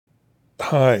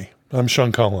Hi, I'm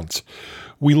Sean Collins.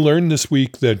 We learned this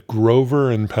week that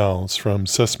Grover and pals from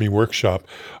Sesame Workshop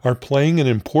are playing an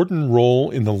important role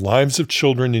in the lives of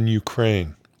children in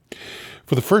Ukraine.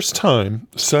 For the first time,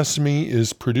 Sesame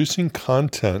is producing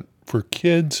content for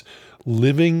kids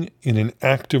living in an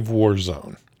active war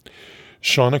zone.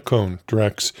 Shauna Cohn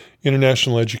directs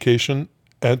international education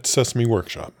at Sesame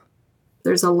Workshop.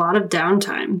 There's a lot of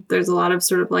downtime. There's a lot of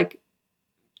sort of like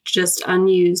just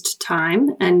unused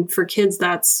time. And for kids,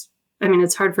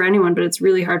 it's hard for anyone, but it's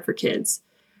really hard for kids.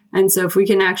 And so if we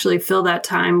can actually fill that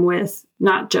time with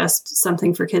not just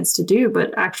something for kids to do,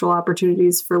 but actual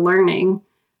opportunities for learning,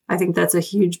 I think that's a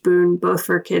huge boon, both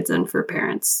for kids and for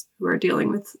parents who are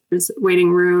dealing with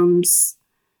waiting rooms,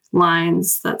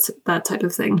 lines, that type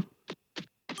of thing.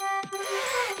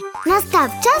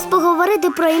 Настав час поговорити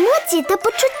про емоції та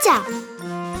почуття.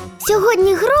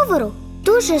 Сьогодні Гроверу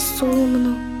дуже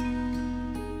сумно.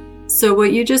 So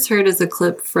what you just heard is a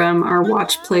clip from our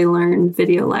Watch, Play, Learn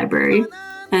video library.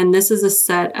 And this is a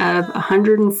set of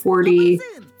 140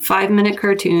 5-minute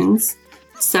cartoons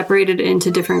separated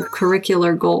into different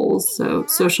curricular goals. So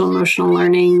social emotional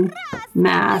learning,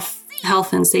 math,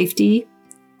 health and safety,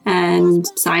 and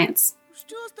science.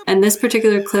 And this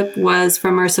particular clip was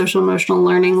from our social emotional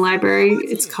learning library.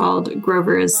 It's called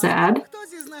Grover is Sad.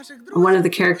 One of the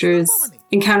characters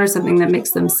encounters something that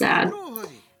makes them sad.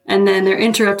 And then they're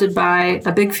interrupted by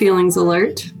a big feelings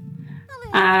alert,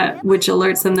 which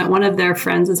alerts them that one of their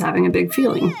friends is having a big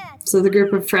feeling. So the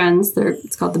group of friends,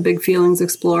 it's called the Big Feelings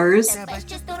Explorers,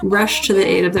 rush to the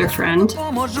aid of their friend.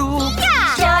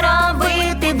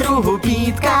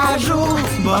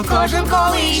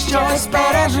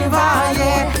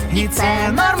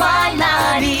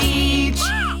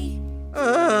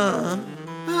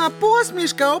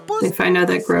 They find out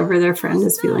that Grover, their friend,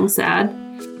 is feeling sad.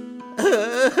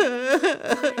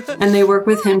 And they work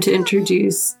with him to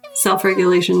introduce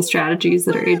self-regulation strategies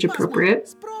that are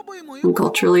age-appropriate and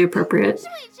culturally appropriate.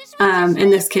 In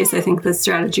this case, I think the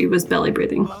strategy was belly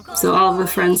breathing. So all of the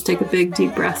friends take a big,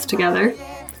 deep breath together.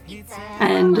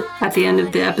 And at the end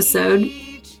of the episode,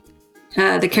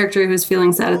 the character who's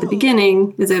feeling sad at the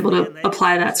beginning is able to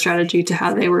apply that strategy to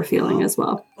how they were feeling as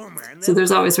well. So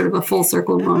there's always sort of a full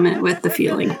circle moment with the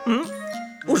feeling.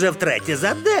 Уже втретє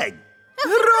за день.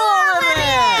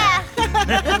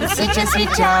 Всі час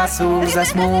від часу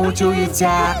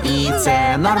засмучуються, і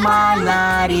це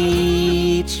нормальна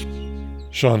річ.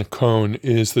 Shauna Cohn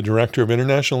is the Director of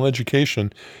International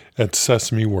Education at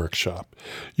Sesame Workshop.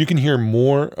 You can hear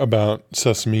more about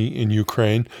Sesame in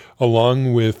Ukraine,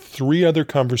 along with 3 other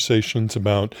conversations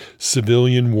about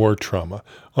civilian war trauma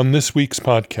on this week's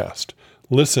podcast.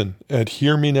 Listen at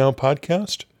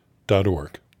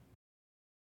hearmenowpodcast.org.